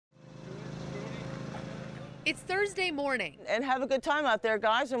It's Thursday morning. And have a good time out there,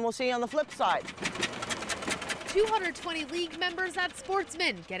 guys, and we'll see you on the flip side. 220 league members at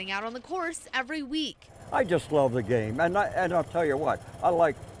Sportsman getting out on the course every week. I just love the game, and I'll tell you what, I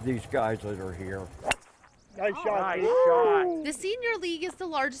like these guys that are here. Nice shot. Nice shot. The Senior League is the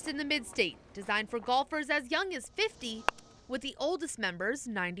largest in the Mid-State, designed for golfers as young as 50, with the oldest members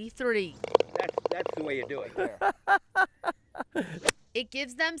 93. That's the way you do it there. It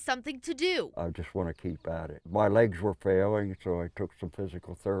gives them something to do. I just want to keep at it. My legs were failing, so I took some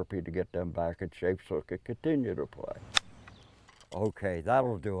physical therapy to get them back in shape so I could continue to play. Okay,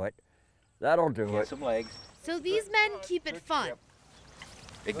 that'll do it. That'll do it. Some legs. So these men keep it fun.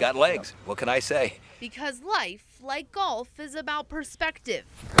 It got legs. What can I say? Because life, like golf, is about perspective.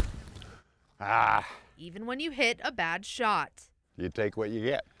 Even when you hit a bad shot. You take what you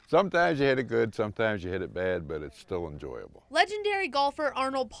get. Sometimes you hit it good, sometimes you hit it bad, but it's still enjoyable. Legendary golfer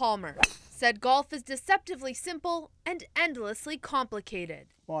Arnold Palmer said golf is deceptively simple and endlessly complicated.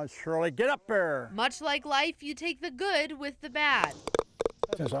 Come on, Shirley, get up there. Much like life, you take the good with the bad.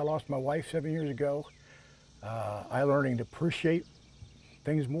 Since I lost my wife 7 years ago, I'm learning to appreciate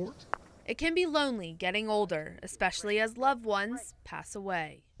things more. It can be lonely getting older, especially as loved ones pass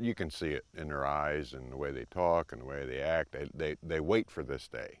away. You can see it in their eyes and the way they talk and the way they act. They wait for this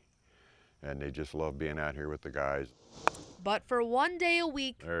day, and they just love being out here with the guys. But for one day a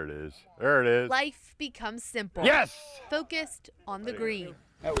week, There it is. There it is. life becomes simple. Yes! Focused on the green.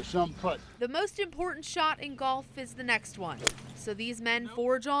 That was some putt. The most important shot in golf is the next one. So these men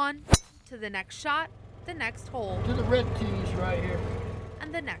forge on to the next shot, the next hole, To the red tees right here.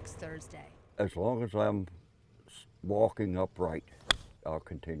 and the next Thursday. As long as I'm walking upright, I'll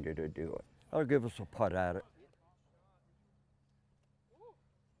continue to do it. I'll give us a putt at it.